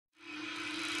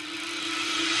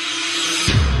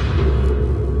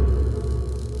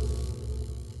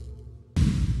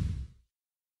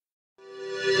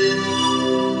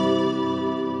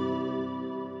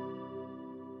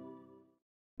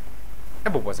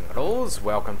Boys and girls,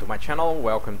 welcome to my channel,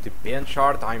 welcome to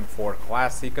BenchART. I'm for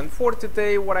Classic, and for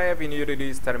today what I have in here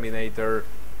is Terminator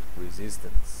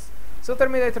Resistance. So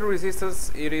Terminator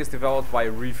Resistance, it is developed by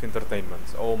Relive Entertainment.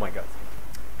 Oh my god.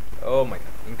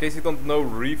 In case you don't know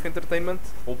Relive Entertainment,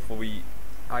 hopefully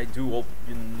I do hope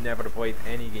you never played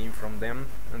any game from them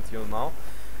until now.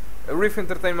 Relive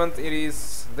Entertainment,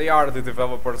 they are the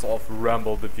developers of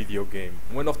Rumble the video game.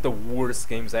 One of the worst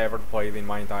games I ever played in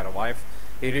my entire life.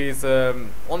 It is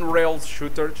on-rails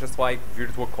shooter, just like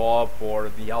Virtua Cop or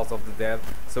The House of the Dead.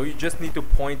 So you just need to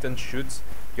point and shoot.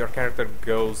 Your character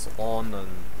goes on and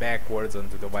backwards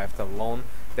and to the left alone.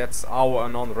 That's how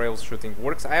an on-rails shooting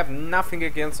works. I have nothing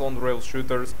against on-rails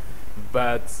shooters,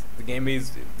 but the game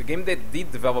that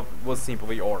did develop was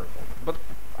simply horrible. But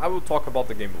I will talk about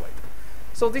the game later.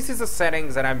 So this is the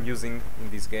settings that I'm using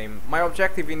in this game. My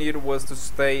objective in here was to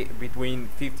stay between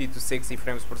 50 to 60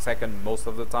 frames per second most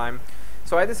of the time.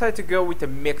 So I decided to go with a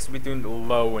mix between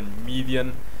low and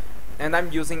medium, and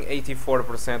I'm using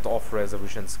 84% of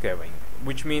resolution scaling,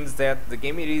 which means that the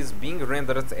game is being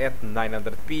rendered at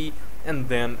 900p and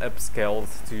then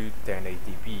upscaled to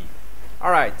 1080p.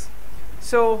 Alright,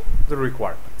 so the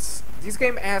requirements. This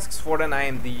game asks for an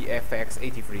AMD FX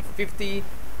 8350,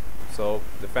 so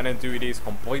the Phenom II is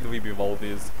completely below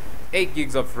this, 8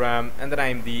 gigs of RAM and an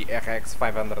AMD RX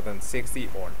 560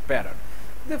 or better.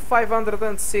 The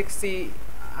 560,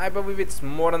 I believe it's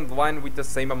more in line with the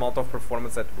same amount of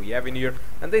performance that we have in here,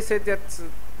 and they said that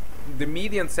the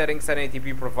median settings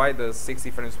 1080p provide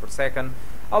 60 frames per second,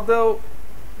 although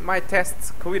my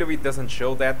test clearly doesn't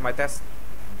show that. My test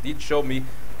did show me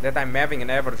that I'm having an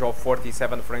average of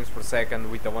 47 frames per second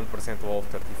with a 1% low of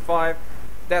 35.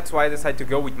 That's why I decided to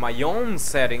go with my own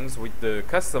settings with the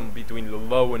custom between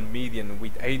low and medium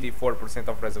with 84%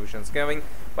 of resolution scaling.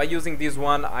 By using this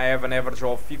one, I have an average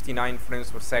of 59 frames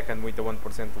per second with a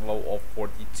 1% low of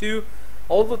 42.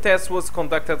 All the tests was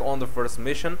conducted on the first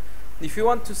mission. If you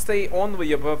want to stay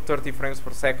only above 30 frames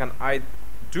per second, I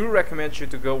do recommend you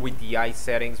to go with the high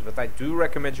settings, but I do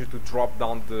recommend you to drop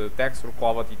down the texture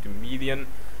quality to medium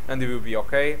and it will be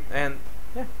okay. And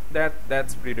yeah,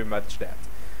 that's pretty much that.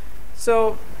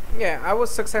 So yeah, I was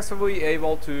successfully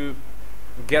able to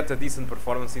get a decent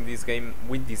performance in this game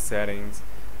with these settings.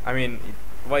 I mean, it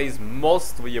plays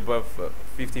mostly above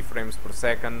 50 frames per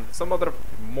second. Some other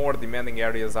more demanding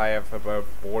areas I have above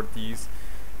 40s.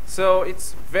 So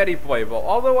it's very playable.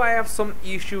 Although I have some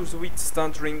issues with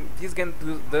stuttering, this game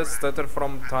does stutter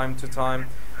from time to time.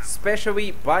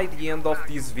 Especially by the end of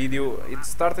this video, it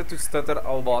started to stutter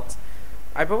a lot.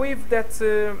 I believe that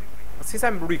since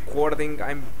I'm recording,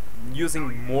 I'm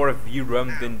using more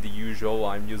VRAM than the usual.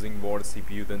 I'm using more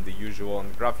CPU than the usual on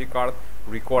graphic card.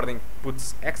 Recording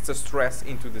puts extra stress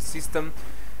into the system.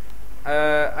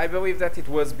 I believe that it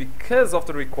was because of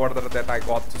the recorder that I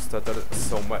got to stutter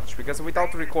so much, because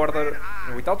without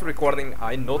recording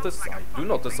I do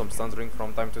notice some stuttering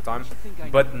from time to time,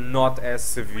 but not as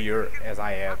severe as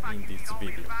I have in this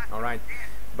video. Alright,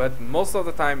 but most of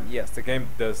the time, yes, the game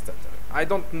does stutter. I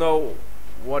don't know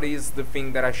what is the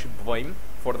thing that I should blame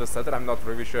for the stutter. I'm not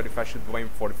really sure if I should blame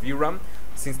for VRAM,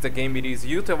 since the game it is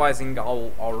utilizing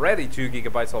already 2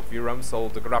 gigabytes of VRAM, so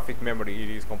the graphic memory it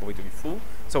is completely full.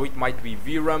 So it might be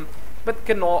VRAM, but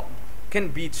can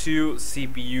be too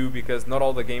CPU, because not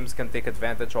all the games can take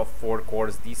advantage of 4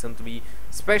 cores decently,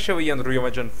 especially in Unreal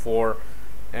Engine 4.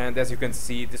 And as you can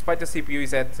see, despite the CPU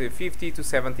is at 50 to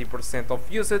 70%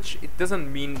 of usage, it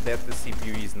doesn't mean that the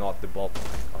CPU is not the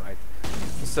bottleneck, alright?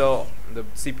 So the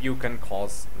CPU can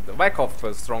cause, the lack of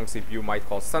a strong CPU might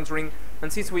cause stuttering,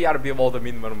 and since we are below the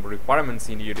minimum requirements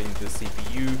in here in the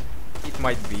CPU, it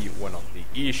might be one of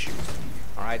the issues.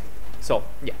 Alright, so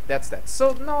yeah, that's that.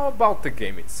 So now about the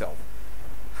game itself.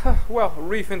 Well,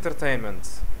 Relive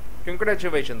Entertainment,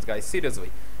 congratulations guys,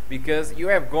 seriously, because you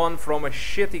have gone from a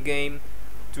shitty game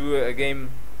to a game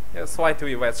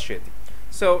slightly less shitty.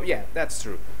 So yeah, that's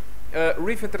true.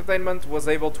 Relive Entertainment was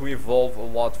able to evolve a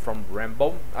lot from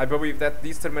Rambo. I believe that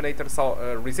this Terminator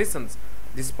Resistance,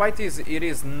 despite it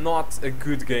is not a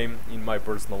good game in my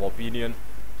personal opinion,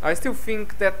 I still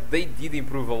think that they did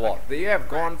improve a lot. They have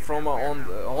gone from an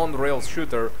on-rails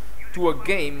shooter to a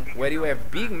game where you have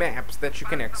big maps that you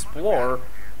can explore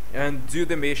and do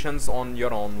the missions on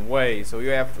your own way. So you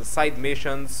have side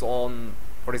missions on,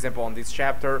 for example, on this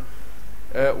chapter,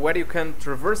 where you can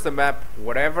traverse the map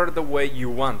whatever the way you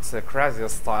want, Crazy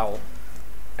style,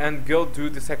 and go do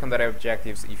the secondary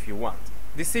objectives if you want.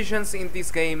 Decisions in this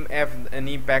game have an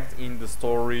impact in the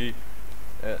story.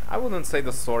 I wouldn't say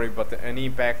the story, but an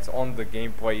impact on the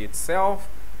gameplay itself.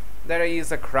 There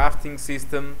is a crafting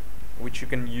system which you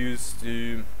can use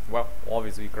to, well,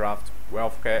 obviously craft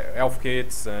health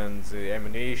kits and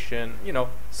ammunition, you know,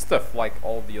 stuff like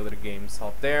all the other games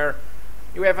out there.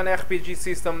 You have an RPG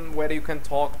system where you can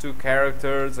talk to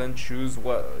characters and choose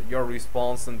what your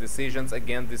response and decisions.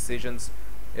 Again, decisions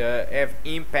have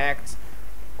impact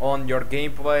on your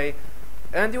gameplay.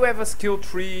 And you have a skill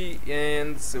tree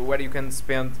and where you can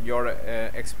spend your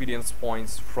experience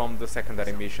points from the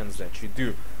secondary missions that you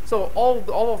do. So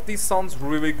all of this sounds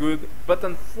really good, but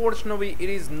unfortunately it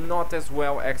is not as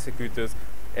well executed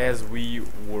as we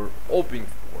were hoping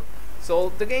for.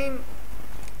 So the game...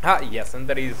 yes, and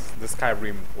there is the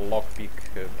Skyrim lockpick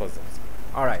puzzles.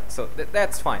 Alright, so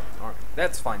that's fine. Alright,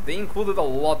 that's fine. They included a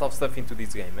lot of stuff into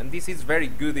this game, and this is very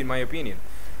good in my opinion.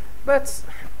 But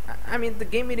I mean, the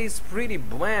game, it is pretty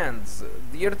bland.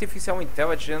 The artificial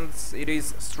intelligence, it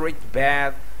is straight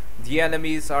bad. The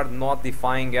enemies are not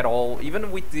defying at all.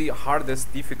 Even with the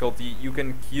hardest difficulty, you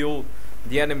can kill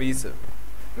the enemies,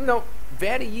 you know,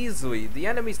 very easily. The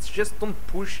enemies just don't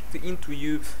push into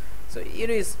you, so it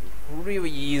is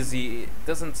really easy. It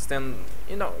doesn't stand,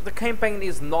 you know, the campaign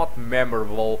is not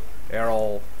memorable at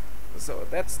all. So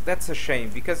that's a shame,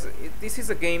 because this is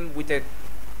a game with a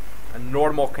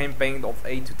normal campaign of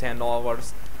 8 to 10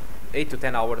 hours.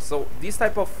 So this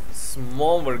type of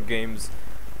smaller games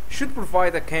should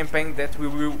provide a campaign that we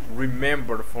will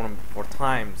remember for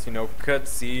times, you know,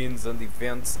 cutscenes and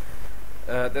events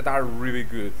that are really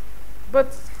good.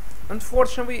 But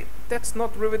unfortunately that's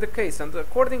not really the case, and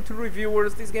according to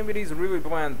reviewers, this game, it is really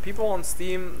bland. People on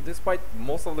Steam, despite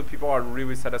most of the people are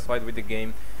really satisfied with the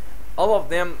game, all of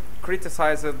them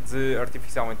criticized the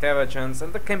artificial intelligence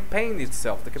and the campaign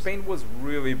itself. The campaign was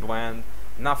really bland,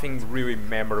 nothing really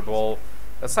memorable.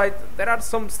 Aside, there are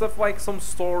some stuff like some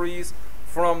stories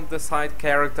from the side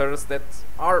characters that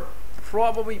are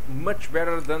probably much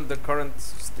better than the current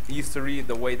history,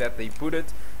 the way that they put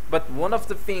it. But one of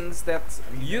the things that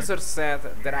users said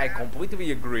that I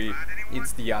completely agree,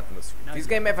 it's the atmosphere. This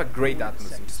game have a great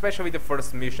atmosphere, especially the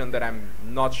first mission that I'm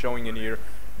not showing in here.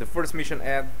 The first mission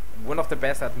had one of the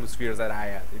best atmospheres that I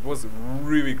had. It was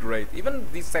really great. Even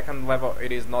this second level,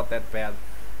 it is not that bad.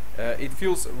 It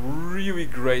feels really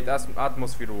great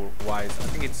atmosphere-wise. I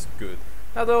think it's good.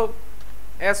 Although,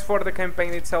 as for the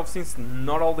campaign itself, since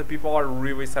not all the people are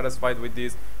really satisfied with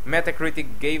this,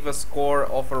 Metacritic gave a score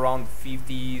of around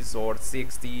 50s or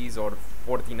 60s or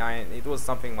 49. It was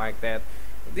something like that.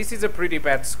 This is a pretty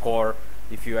bad score,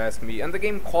 if you ask me, and the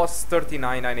game costs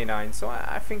 $39.99, so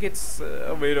I think it's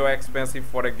a little expensive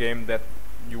for a game that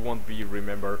you won't be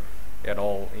remembered at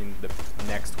all in the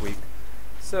next week.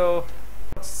 So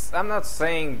I'm not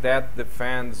saying that the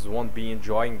fans won't be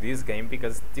enjoying this game,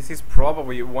 because this is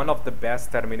probably one of the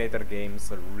best Terminator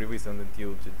games released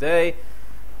until today,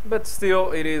 but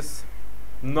still it is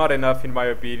not enough in my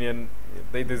opinion.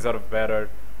 They deserve better.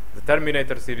 The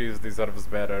Terminator series deserves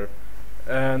better.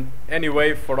 And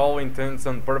anyway, for all intents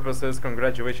and purposes,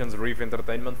 congratulations Reef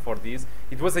Entertainment for this.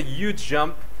 It was a huge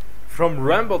jump from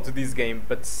Rumble to this game,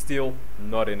 but still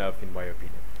not enough in my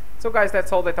opinion. So guys,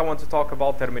 that's all that I want to talk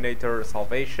about Terminator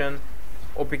Salvation.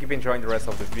 Hope you keep enjoying the rest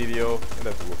of the video, and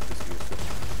I hope to see you soon.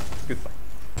 Goodbye.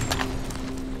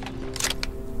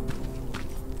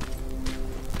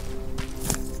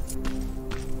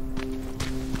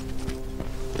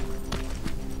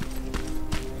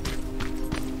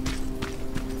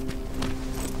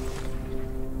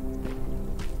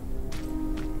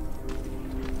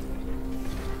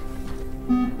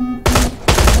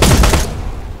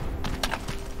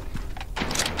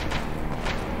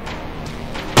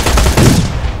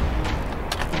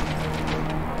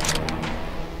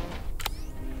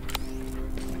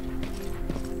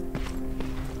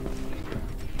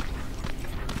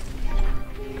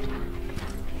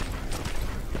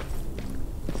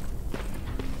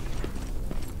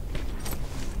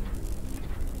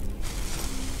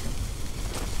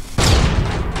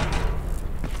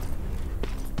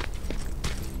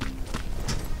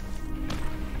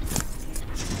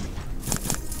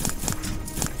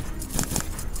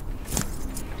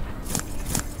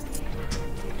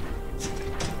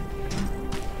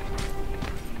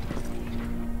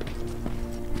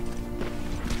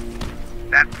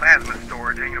 That plasma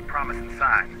storage ain't a promising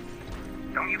sign.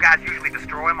 Don't you guys usually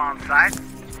destroy them on site?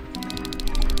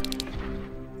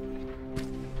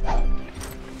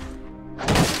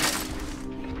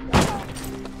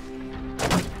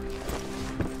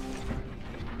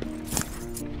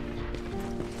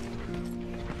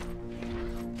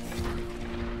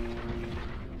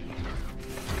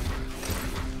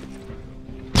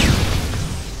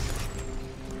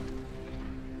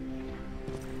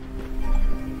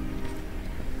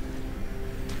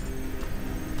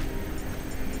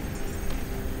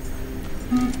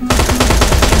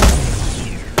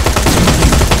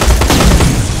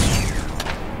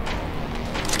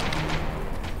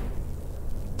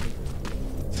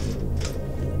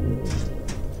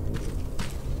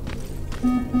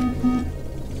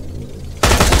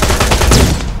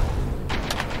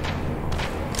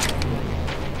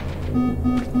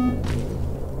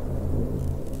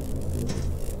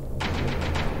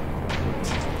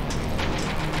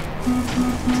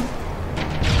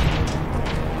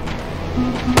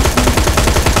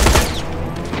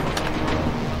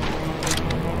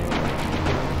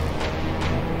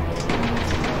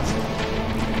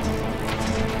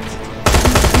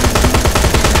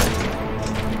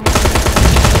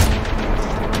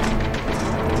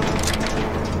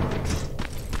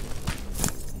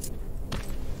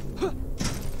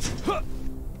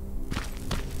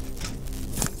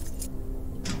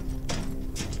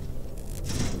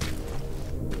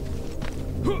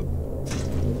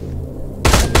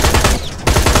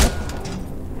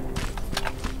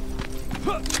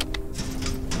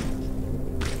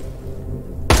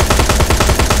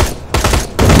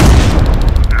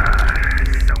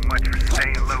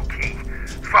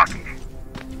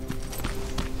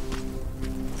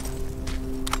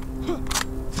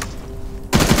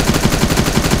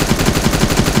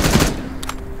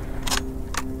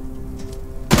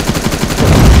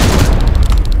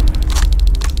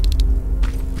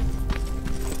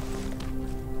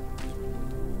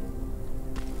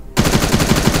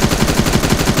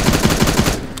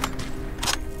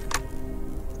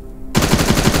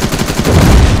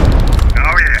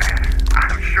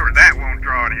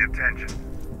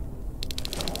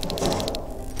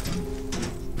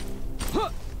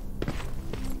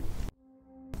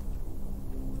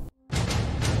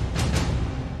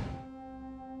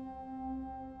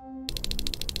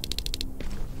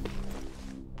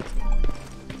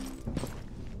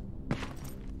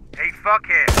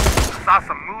 Fuckhead. I saw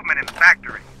some movement in the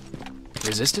factory.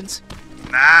 Resistance?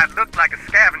 Nah, it looked like a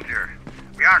scavenger.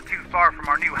 We aren't too far from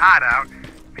our new hideout.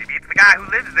 Maybe it's the guy who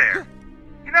lives there.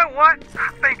 You know what?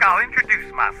 I think I'll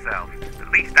introduce myself. The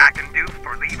least I can do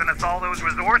for leaving us all those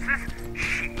resources?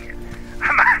 Shit.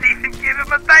 I might even give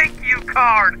him a thank you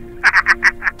card.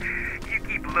 You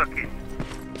keep looking.